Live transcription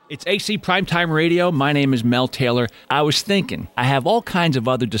It's AC Primetime Radio. My name is Mel Taylor. I was thinking, I have all kinds of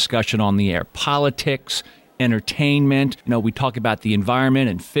other discussion on the air. Politics, entertainment. We talk about the environment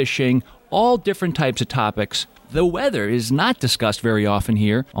and fishing, all different types of topics. The weather is not discussed very often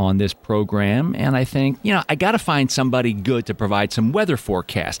here on this program, and I think, I got to find somebody good to provide some weather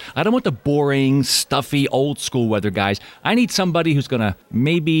forecast. I don't want the boring, stuffy, old-school weather guys. I need somebody who's going to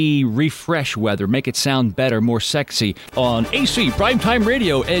maybe refresh weather, make it sound better, more sexy. On AC Primetime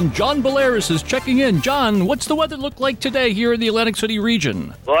Radio, and John Bolaris is checking in. John, what's the weather look like today here in the Atlantic City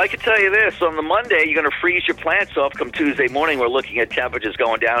region? Well, I can tell you this. On the Monday, you're going to freeze your plants off. Come Tuesday morning, we're looking at temperatures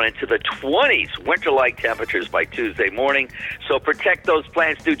going down into the 20s, winter-like temperatures by Tuesday morning. So protect those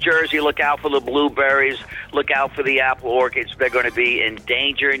plants. New Jersey, look out for the blueberries. Look out for the apple orchids. They're going to be in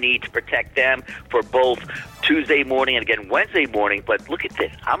danger. Need to protect them for both Tuesday morning and again Wednesday morning. But look at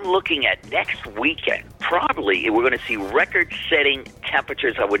this. I'm looking at next weekend. Probably we're going to see record-setting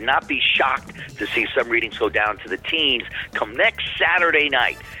temperatures. I would not be shocked to see some readings go down to the teens come next Saturday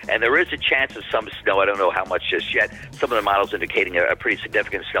night. And there is a chance of some snow. I don't know how much just yet. Some of the models indicating a pretty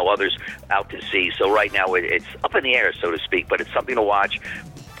significant snow. Others out to sea. So right now it's up in the air, so to speak. But it's something to watch.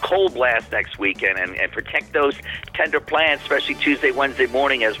 Cold blast next weekend, and protect those tender plants, especially Tuesday, Wednesday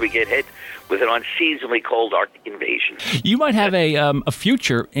morning as we get hit with an unseasonably cold Arctic invasion. You might have a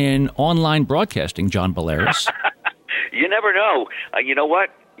future in online broadcasting, John Bolaris. You never know. You know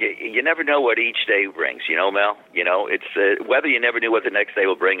what? You never know what each day brings, Mel? It's weather. You never knew what the next day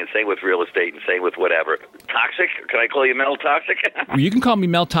will bring, and same with real estate and same with whatever. Toxic? Can I call you Mel Toxic? You can call me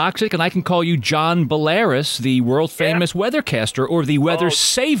Mel Toxic, and I can call you John Bolaris, the world-famous weathercaster or the weather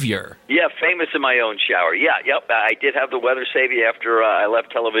savior. Yeah, famous in my own shower. Yeah, yep. I did have the weather savior after I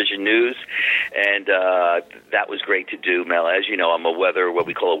left television news, and that was great to do, Mel. As you know, I'm what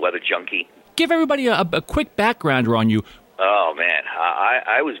we call a weather junkie. Give everybody a quick backgrounder on you. Oh, man.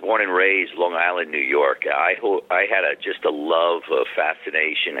 I was born and raised Long Island, New York. I had just a love, a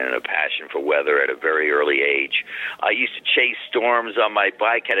fascination, and a passion for weather at a very early age. I used to chase storms on my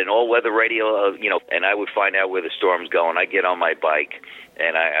bike, had an all-weather radio, and I would find out where the storm's going. I'd get on my bike,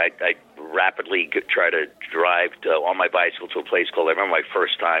 and I rapidly try to drive on my bicycle to a place called, I remember my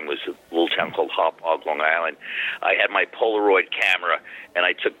first time was a little town called Hauppauge, Long Island. I had my Polaroid camera, and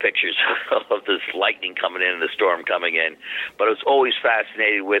I took pictures of this lightning coming in and the storm coming in. But I was always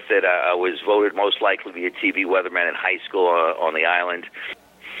fascinated with it. I was voted most likely to be a TV weatherman in high school on the island.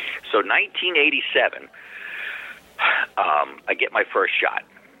 So 1987, I get my first shot.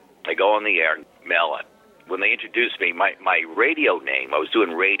 I go on the air, Mel. When they introduced me, my radio name, I was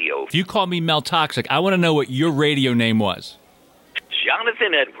doing radio. If you call me Mel Toxic, I want to know what your radio name was.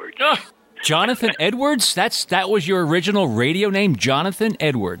 Jonathan Edwards. Jonathan Edwards? That was your original radio name, Jonathan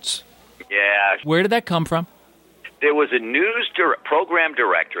Edwards. Yeah. Where did that come from? There was a news program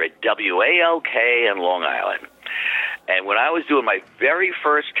director at WALK in Long Island. And when I was doing my very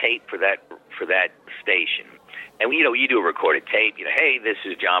first tape for that station, and you do a recorded tape, hey, this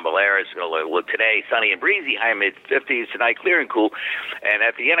is John Bolaris, look today, sunny and breezy, high mid-50s, tonight clear and cool. And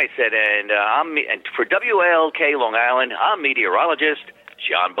at the end I said, and for WALK Long Island, I'm meteorologist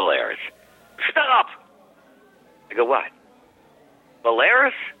John Bolaris. Stop! I go, what?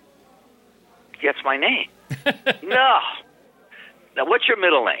 Bolaris? That's my name. No. Now, what's your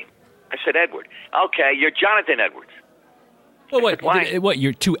middle name? I said, Edward. Okay, you're Jonathan Edwards. Well, what,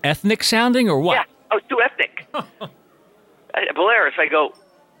 you're too ethnic sounding or what? Yeah, I was too ethnic. Bolaris, I go,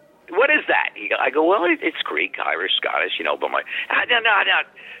 what is that? I go, well, it's Greek, Irish, Scottish, but no.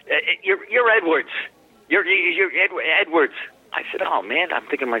 You're Edwards. You're Edwards. I said, oh, man, I'm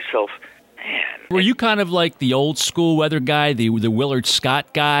thinking to myself, man. Were you kind of like the old school weather guy, the Willard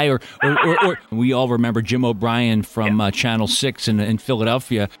Scott guy, or we all remember Jim O'Brien from Channel 6 in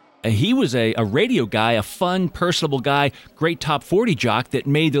Philadelphia. He was a radio guy, a fun, personable guy, great top 40 jock that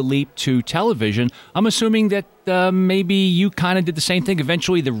made the leap to television. I'm assuming that maybe you kind of did the same thing.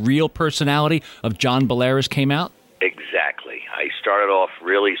 Eventually, the real personality of John Bolaris came out? Exactly. I started off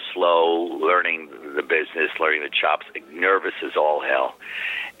really slow, learning the business, learning the chops, nervous as all hell.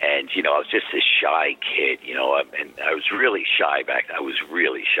 And, I was just this shy kid, and I was really shy back then. I was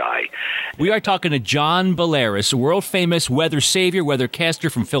really shy. We are talking to John Bolaris, a world-famous weather savior,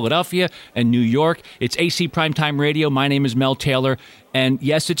 weathercaster from Philadelphia and New York. It's AC Primetime Radio. My name is Mel Taylor. And,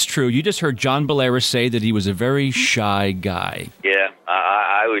 yes, it's true. You just heard John Bolaris say that he was a very shy guy. Yeah,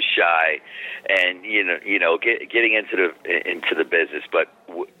 I was shy. And, getting into the business. But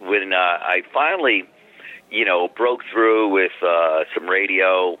when I finally broke through with some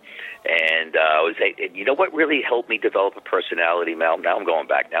radio, and what really helped me develop a personality, Mel? Now I'm going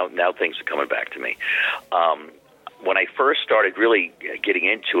back. Now things are coming back to me. when I first started really getting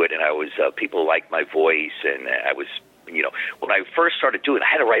into it, and I was people liked my voice, and I was, when I first started doing it,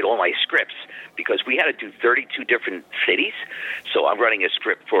 I had to write all my scripts because we had to do 32 different cities. So I'm running a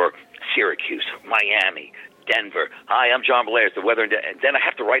script for Syracuse, Miami, Denver. Hi, I'm John Belair, the weather, and then I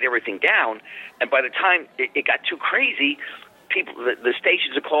have to write everything down. And by the time it got too crazy, the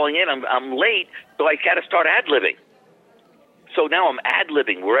stations are calling in. I'm late, so I got to start ad-libbing. So now I'm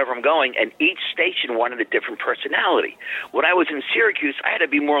ad-libbing wherever I'm going, and each station wanted a different personality. When I was in Syracuse, I had to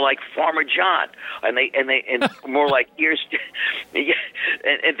be more like Farmer John, and more like here's,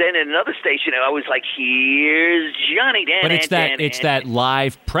 and then in another station I was like, here's Johnny. But it's that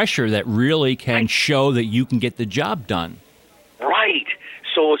live pressure that really can show that you can get the job done. Right.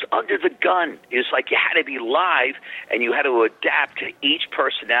 So it was under the gun. It's like you had to be live, and you had to adapt to each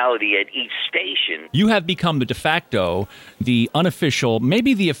personality at each station. You have become the de facto, the unofficial,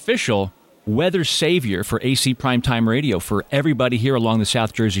 maybe the official weather savior for AC Primetime Radio for everybody here along the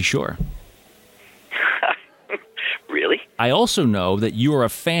South Jersey Shore. Really? I also know that you are a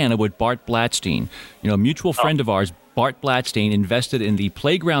fan of what Bart Blatstein, a mutual friend of ours, Bart Blatstein, invested in the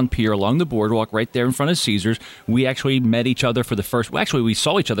playground pier along the boardwalk right there in front of Caesars. We actually met each other for the first... Well, actually, we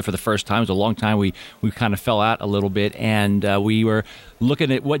saw each other for the first time. It was a long time. We kind of fell out a little bit, and we were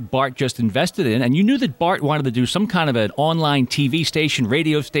looking at what Bart just invested in. And you knew that Bart wanted to do some kind of an online TV station,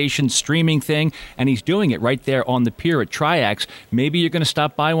 radio station, streaming thing, and he's doing it right there on the pier at Triax. Maybe you're going to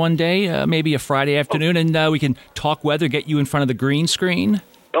stop by one day, maybe a Friday afternoon, and we can talk weather, get you in front of the green screen.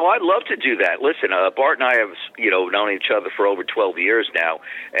 Oh, I'd love to do that. Listen, Bart and I have, known each other for over 12 years now,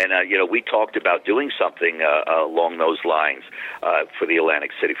 and, we talked about doing something along those lines for the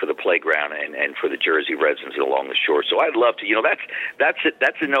Atlantic City, for the playground, and for the Jersey residents along the shore. So I'd love to.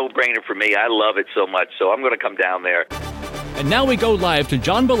 That's a no-brainer for me. I love it so much, so I'm going to come down there. And now we go live to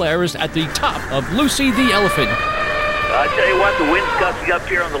John Bellairs at the top of Lucy the Elephant. I tell you what, the wind's gusting up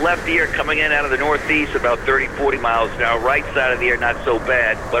here on the left ear, coming in out of the northeast, about 30, 40 miles an hour. Right side of the ear, not so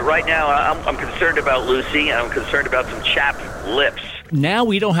bad. But right now, I'm concerned about Lucy, and I'm concerned about some chapped lips. Now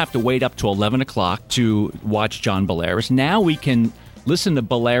we don't have to wait up to 11 o'clock to watch John Bellairs. Now we can listen to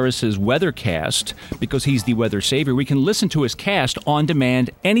Bellairs' weathercast because he's the weather savior. We can listen to his cast on demand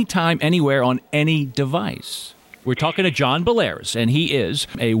anytime, anywhere, on any device. We're talking to John Bellairs, and he is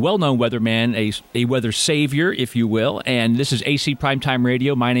a well-known weatherman, a weather savior, if you will, and this is AC Primetime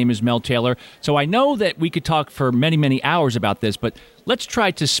Radio. My name is Mel Taylor. So I know that we could talk for many, many hours about this, but let's try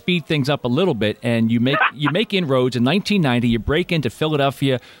to speed things up a little bit, and you make inroads. In 1990, you break into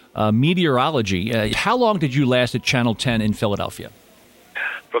Philadelphia meteorology. How long did you last at Channel 10 in Philadelphia?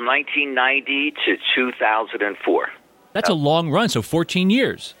 From 1990 to 2004. That's a long run, so 14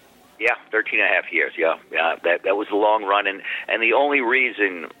 years. Yeah, 13 and a half years, yeah. That was a long run, and the only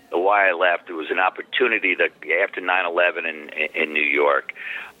reason why I left, it was an opportunity that after 9/11 in New York,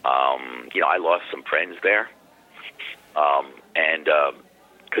 I lost some friends there, and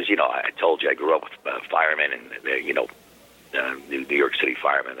because, I told you I grew up with firemen and, New York City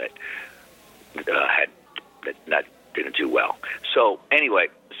firemen that didn't do well. So anyway,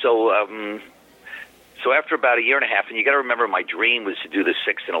 So after about a year and a half, and you got to remember, my dream was to do the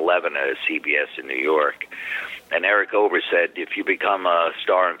 6 and 11 at CBS in New York. And Eric Ober said, if you become a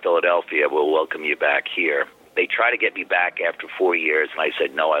star in Philadelphia, we'll welcome you back here. They tried to get me back after 4 years, and I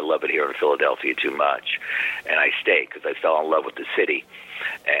said, no, I love it here in Philadelphia too much. And I stayed because I fell in love with the city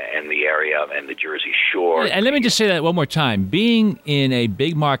and the area and the Jersey Shore. And let me just say that one more time. Being in a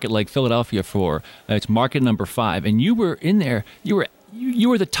big market like Philadelphia it's market number 5, and you were in there, you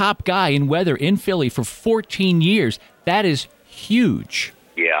were the top guy in weather in Philly for 14 years. That is huge.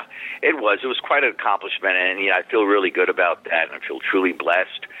 Yeah, it was. It was quite an accomplishment, and I feel really good about that, and I feel truly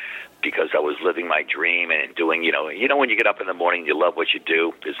blessed because I was living my dream and doing, when you get up in the morning, you love what you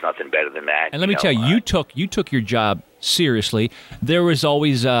do. There's nothing better than that. And let me tell you, you took your job seriously. There was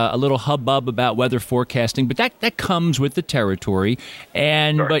always a little hubbub about weather forecasting, but that comes with the territory.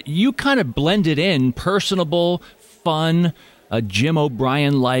 And Sure. But you kind of blended in personable, fun, a Jim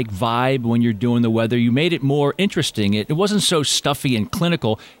O'Brien-like vibe when you're doing the weather. You made it more interesting. It wasn't so stuffy and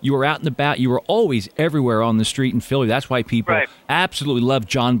clinical. You were out and about. You were always everywhere on the street in Philly. That's why people absolutely love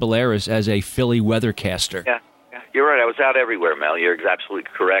John Bellairs as a Philly weathercaster. Yeah, you're right. I was out everywhere, Mel. You're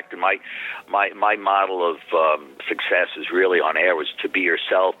absolutely correct. And my model of success is really on air was to be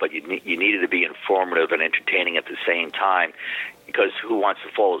yourself, but you needed to be informative and entertaining at the same time. Because who wants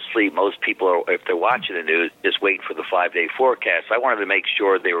to fall asleep? Most people, are, if they're watching the news, just waiting for the 5-day forecast. I wanted to make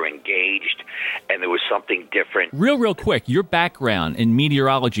sure they were engaged and there was something different. Real quick, your background in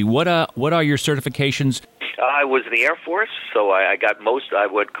meteorology, what are your certifications? I was in the Air Force, so I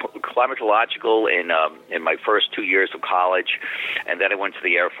went climatological in my first 2 years of college, and then I went to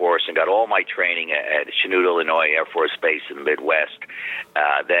the Air Force and got all my training at Chanute, Illinois Air Force Base in the Midwest.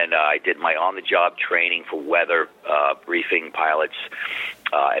 Then I did my on-the-job training for weather briefing pilots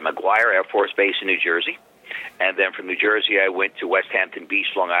at McGuire Air Force Base in New Jersey. And then from New Jersey, I went to West Hampton Beach,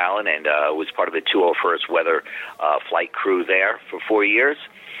 Long Island, and was part of the 201st Weather flight crew there for 4 years.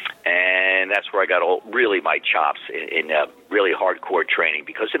 And that's where I got really my chops in really hardcore training.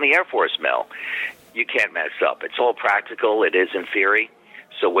 Because in the Air Force, Mel, you can't mess up. It's all practical. It is in theory.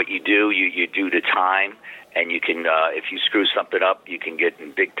 So what you do, you do the time. And you can, if you screw something up, you can get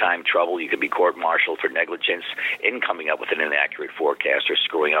in big-time trouble. You can be court-martialed for negligence in coming up with an inaccurate forecast or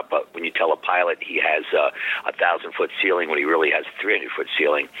screwing up. When you tell a pilot he has a 1,000-foot ceiling when he really has a 300-foot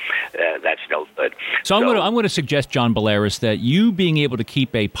ceiling, that's no good. So I'm going to suggest, John Bolaris, that you being able to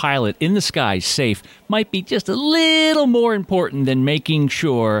keep a pilot in the sky safe might be just a little more important than making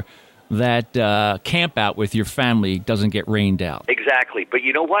sure that camp out with your family doesn't get rained out. Exactly. But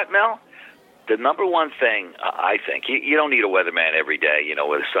you know what, Mel? The number one thing, I think, you don't need a weatherman every day,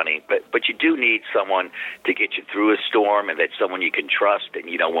 with sunny, but you do need someone to get you through a storm, and that's someone you can trust. And,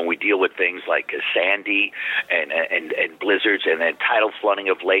 when we deal with things like Sandy and blizzards and then tidal flooding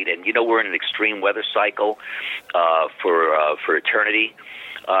of late, and, we're in an extreme weather cycle for eternity.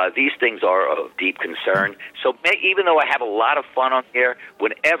 These things are of deep concern. So even though I have a lot of fun on here,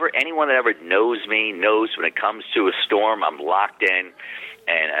 whenever anyone that ever knows me knows when it comes to a storm, I'm locked in.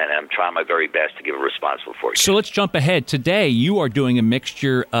 And I'm trying my very best to give a responsible for you. So let's jump ahead. Today, you are doing a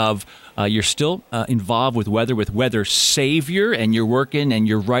mixture of, you're still involved with Weather Savior, and you're working and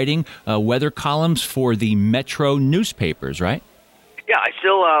you're writing weather columns for the Metro newspapers, right? Yeah, I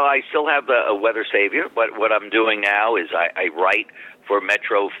still have a Weather Savior, but what I'm doing now is I write for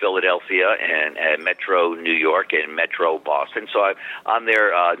Metro Philadelphia and Metro New York and Metro Boston. So I'm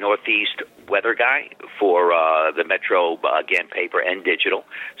their Northeast weather guy for the Metro, again, paper and digital.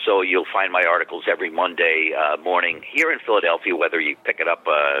 So you'll find my articles every Monday morning here in Philadelphia, whether you pick it up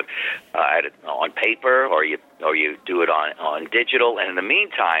on paper or you do it on digital. And in the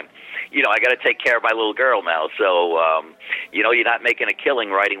meantime, I got to take care of my little girl now. So, you're not making a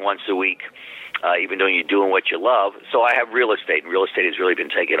killing writing once a week. Even though you're doing what you love. So I have real estate, and real estate has really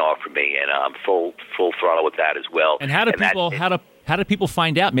been taken off for me, and I'm full throttle with that as well. And how do people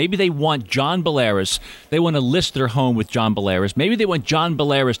find out? Maybe they want John Bolaris. They want to list their home with John Bolaris. Maybe they want John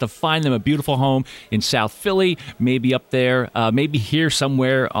Bolaris to find them a beautiful home in South Philly, maybe up there, maybe here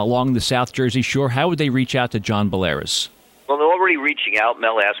somewhere along the South Jersey Shore. How would they reach out to John Bolaris? Well, they're already reaching out.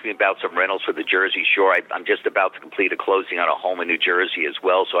 Mel asked me about some rentals for the Jersey Shore. I'm just about to complete a closing on a home in New Jersey as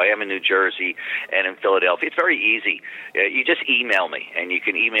well. So I am in New Jersey and in Philadelphia. It's very easy. You just email me, and you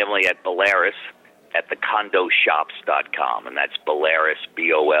can email me at Bolaris at thecondoshops.com, and that's Bolaris,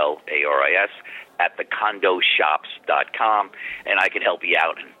 Bolaris, at thecondoshops.com, and I can help you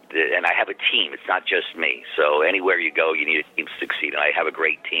out. And I have a team. It's not just me. So anywhere you go, you need a team to succeed, and I have a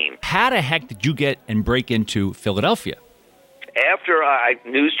great team. How the heck did you get and break into Philadelphia? After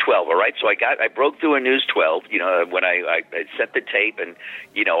News 12, all right? So I broke through a News 12, when I sent the tape, and,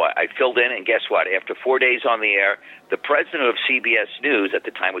 I filled in, and guess what? After 4 days on the air, the president of CBS News, at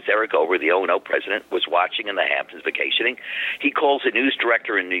the time was Eric Over, the O&O president, was watching in the Hamptons vacationing. He calls the news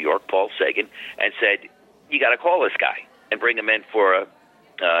director in New York, Paul Sagan, and said, you got to call this guy and bring him in for an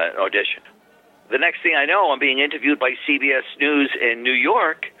audition. The next thing I know, I'm being interviewed by CBS News in New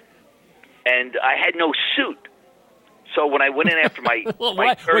York, and I had no suit. So when I went in after my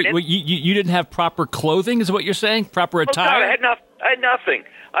Wait, you didn't have proper clothing, is what you're saying? Proper attire? No, I had nothing.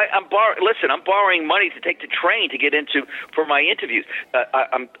 I'm borrowing money to take the train to get for my interviews.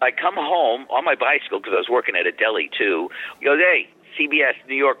 I come home on my bicycle because I was working at a deli too. He goes, hey, CBS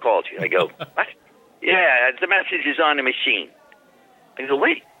New York called you. I go, what? Yeah, the message is on the machine. I go,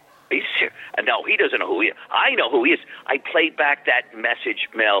 wait, are you serious? No, he doesn't know who he is. I know who he is. I played back that message,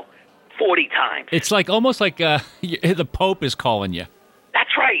 Mel, 40 times. It's almost like the Pope is calling you.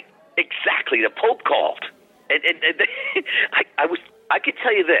 That's right. Exactly. The Pope called. And I could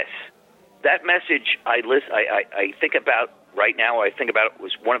tell you this. That message I think about right now, it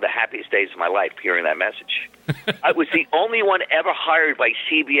was one of the happiest days of my life hearing that message. I was the only one ever hired by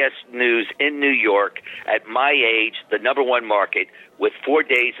CBS News in New York at my age, the number one market, with 4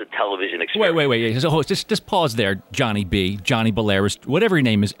 days of television experience. Wait. So just pause there, Johnny B, Johnny Bolaris, whatever your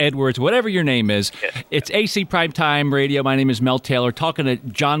name is, Edwards, whatever your name is. Yeah. It's AC Primetime Radio. My name is Mel Taylor, talking to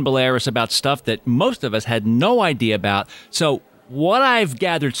John Bolaris about stuff that most of us had no idea about. So what I've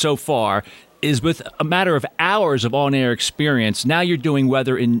gathered so far is with a matter of hours of on-air experience, now you're doing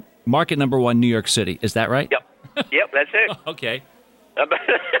weather in Market number 1, New York City. Is that right? Yep, that's it. Okay.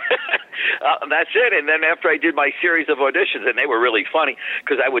 That's it. And then after I did my series of auditions, and they were really funny,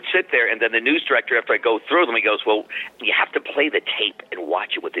 because I would sit there, and then the news director, after I go through them, he goes, well, you have to play the tape and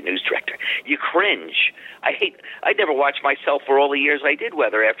watch it with the news director. You cringe. I never watched myself for all the years I did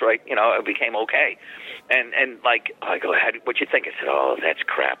weather after I became okay. And like, I go, what you think? I said, oh, that's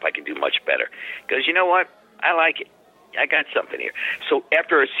crap. I can do much better. Because you know what? I like it. I got something here. So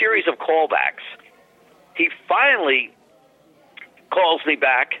after a series of callbacks, he finally calls me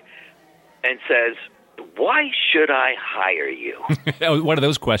back and says, why should I hire you? One of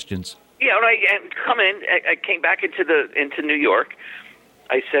those questions. Yeah, and I came back into New York.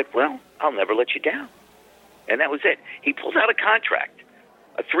 I said, well, I'll never let you down. And that was it. He pulls out a contract,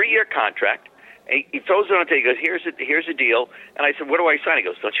 a 3-year contract. And he throws it on the table. He goes, here's a deal. And I said, what do I sign? He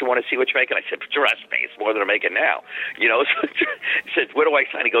goes, don't you want to see what you're making? I said, trust me, it's more than I'm making now. So he said, what do I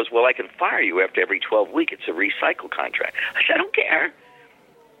sign? He goes, well, I can fire you after every 12 weeks. It's a recycle contract. I said, I don't care.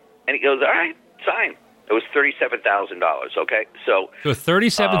 And he goes, all right, sign. It was $37,000, okay? So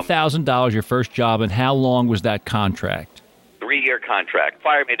 $37,000 your first job, and how long was that contract? 3-year contract.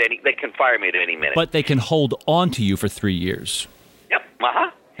 They can fire me at any minute. But they can hold on to you for 3 years. Yep,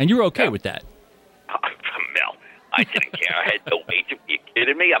 uh-huh. And you're okay with that? Mel, I didn't care. I had no wage. Are you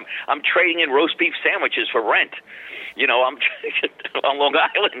kidding me? I'm trading in roast beef sandwiches for rent. I'm on Long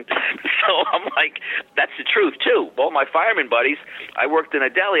Island. So I'm like, that's the truth, too. All my fireman buddies, I worked in a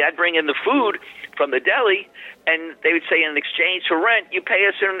deli. I'd bring in the food from the deli, and they would say, in exchange for rent, you pay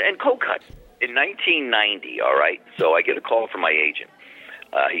us in cold cuts. In 1990, all right, so I get a call from my agent.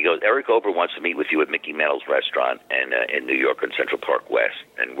 He goes, Eric Ober wants to meet with you at Mickey Mantle's restaurant in New York on Central Park West,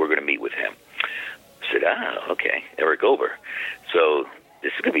 and we're going to meet with him. I said, okay, Eric Ober. So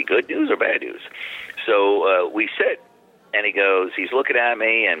this is going to be good news or bad news? So we sit, and he's looking at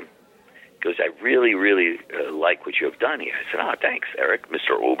me, and goes, I really, really like what you have done here. I said, thanks, Eric,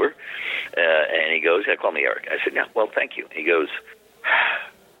 Mr. Ober. And he goes, call me Eric. I said, no, well, thank you. He goes,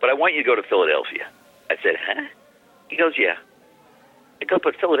 but I want you to go to Philadelphia. I said, huh? He goes, yeah. I go,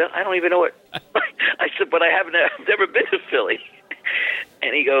 but Philadelphia, I don't even know it. I said, but I've never been to Philly.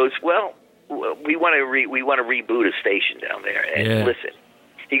 And he goes, well, we want to reboot a station down there. And listen,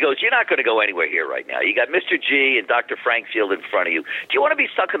 he goes, you're not going to go anywhere here right now. You got Mr. G and Dr. Frank Field in front of you. Do you want to be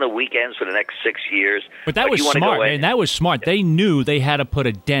stuck on the weekends for the next 6 years? But that was smart, man. That was smart. They knew they had to put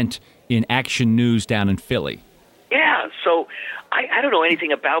a dent in action news down in Philly. Yeah, so I don't know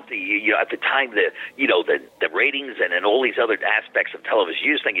anything about at the time the ratings and all these other aspects of television.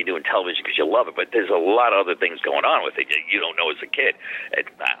 You just think you're doing television because you love it, but there's a lot of other things going on with it you don't know as a kid. And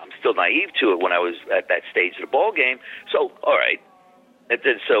I'm still naive to it when I was at that stage of the ball game. So all right, and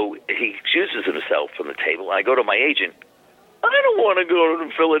then so he excuses himself from the table. I go to my agent. I don't want to go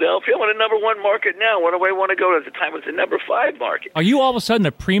to Philadelphia. I'm in a number 1 market now. Where do I want to go? At the time, it was a number 5 market. Are you all of a sudden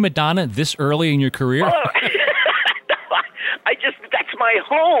a prima donna this early in your career? That's my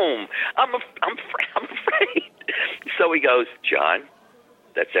home. I'm afraid. So he goes, John,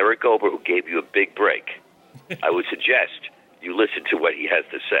 that's Eric Ober who gave you a big break. I would suggest you listen to what he has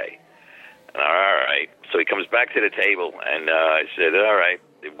to say. All right. So he comes back to the table, and I said, all right.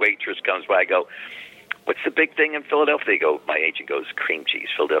 The waitress comes by. I go, what's the big thing in Philadelphia? My agent goes, cream cheese,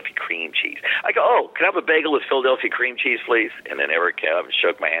 Philadelphia cream cheese. I go, oh, can I have a bagel with Philadelphia cream cheese, please? And then Eric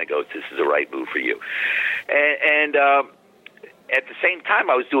shook my hand and goes, this is the right move for you. And at the same time,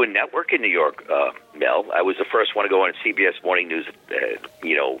 I was doing network in New York, Mel. I was the first one to go on CBS Morning News,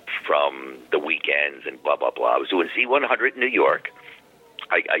 from the weekends and blah, blah, blah. I was doing Z100 in New York.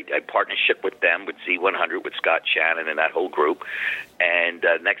 I partnership with them, with Z100, with Scott Shannon and that whole group. And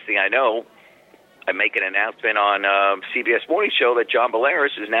next thing I know, I make an announcement on CBS Morning Show that John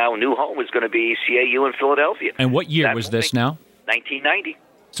Bolaris' new home is going to be CAU in Philadelphia. And what year was this now? 1990.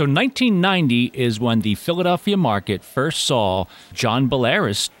 So 1990 is when the Philadelphia market first saw John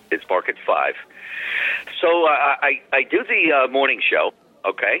Bolaris. It's Market 5. So I do the morning show,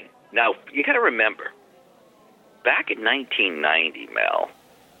 okay? Now, you got to remember, back in 1990, Mel,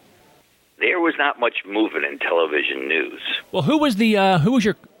 there was not much movement in television news. Well, who was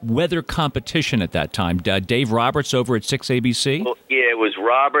your weather competition at that time? Dave Roberts over at 6ABC? Well, yeah, it was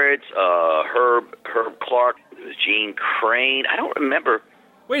Roberts, Herb Clark, it was Gene Crane. I don't remember.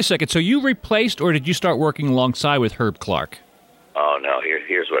 Wait a second. So you replaced, or did you start working alongside with Herb Clark? Oh no!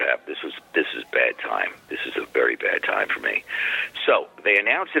 Here's what happened. This is bad time. This is a very bad time for me. So they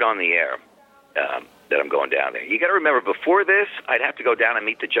announced it on the air that I'm going down there. You got to remember, before this, I'd have to go down and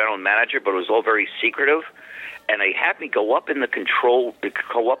meet the general manager, but it was all very secretive. And they had me go up in the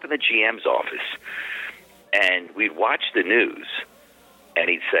GM's office, and we'd watch the news. and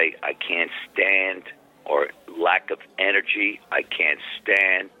he'd say, I can't stand our lack of energy. I can't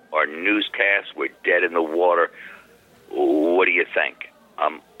stand our newscasts. We're dead in the water. What do you think?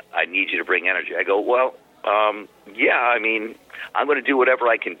 I need you to bring energy. I go, well, yeah, I mean, I'm going to do whatever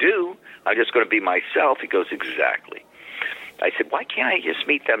I can do. I'm just going to be myself. He goes, exactly. I said, why can't I just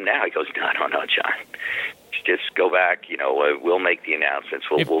meet them now? He goes, no, John. Just go back. We'll make the announcements.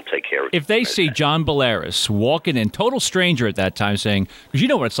 We'll take care of it. If they see John Bolaris walking in, total stranger at that time, saying, because you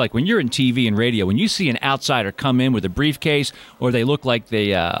know what it's like when you're in TV and radio, when you see an outsider come in with a briefcase or they look like they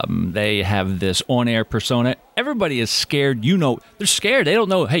have this on-air persona, everybody is scared. They're scared. They don't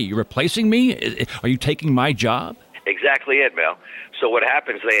know, hey, you're replacing me? Are you taking my job? Exactly it, Mel. So what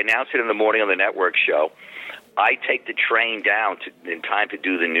happens, they announce it in the morning on the network show. I take the train down in time to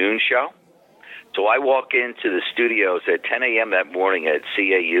do the noon show. So I walk into the studios at 10 a.m. that morning at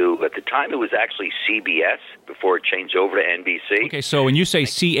CAU. At the time, it was actually CBS before it changed over to NBC. Okay, so when you say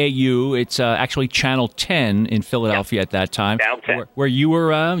CAU, it's actually Channel 10 in Philadelphia at that time. Channel 10. Where you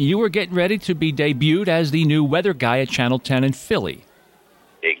were getting ready to be debuted as the new weather guy at Channel 10 in Philly.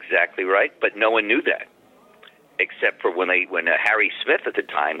 Exactly right, but no one knew that. Except for when Harry Smith at the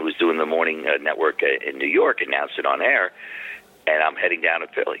time, who was doing the morning network in New York, announced it on air, and I'm heading down to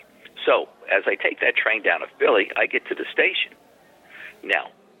Philly. So as I take that train down to Philly, I get to the station. Now,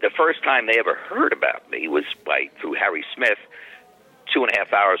 the first time they ever heard about me was through Harry Smith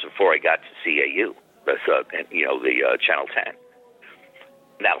 2.5 hours before I got to CAU, the Channel 10.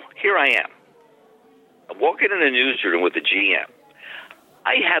 Now, here I am. I'm walking in the newsroom with the GM.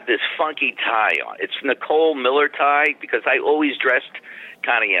 I have this funky tie on. It's Nicole Miller tie because I always dressed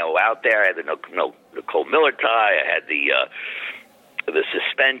kind of, out there. I had the Nicole Miller tie. I had the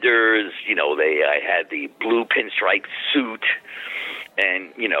suspenders. I had the blue pinstripe suit.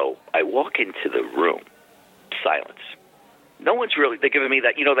 And, I walk into the room. Silence. No one's really, they're giving me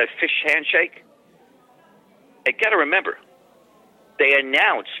that, that fish handshake. I got to remember, they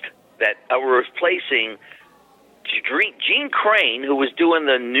announced that I was replacing Gene Crane, who was doing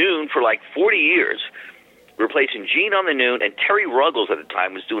the noon for 40 years, replacing Gene on the noon, and Terry Ruggles at the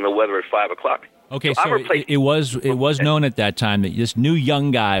time was doing the weather at 5 o'clock. Okay, so it was known at that time that this new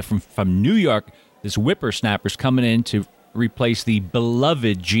young guy from New York, this whippersnapper's coming in to replace the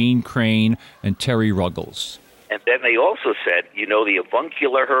beloved Gene Crane and Terry Ruggles. And then they also said, the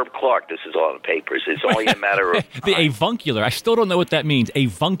avuncular Herb Clark. This is all in the papers. It's only a matter of the avuncular. I still don't know what that means.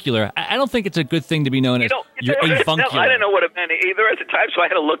 Avuncular. I don't think it's a good thing to be known as your avuncular. No, I didn't know what it meant either at the time, so I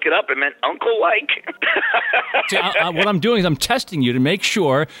had to look it up. It meant uncle-like. See, what I'm doing is I'm testing you to make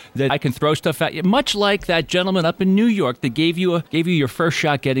sure that I can throw stuff at you, much like that gentleman up in New York that gave you your first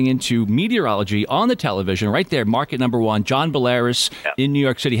shot getting into meteorology on the television, right there, market number one, John Bolaris in New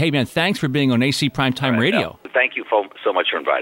York City. Hey, man, thanks for being on AC Primetime Radio. Thank you so much for inviting me.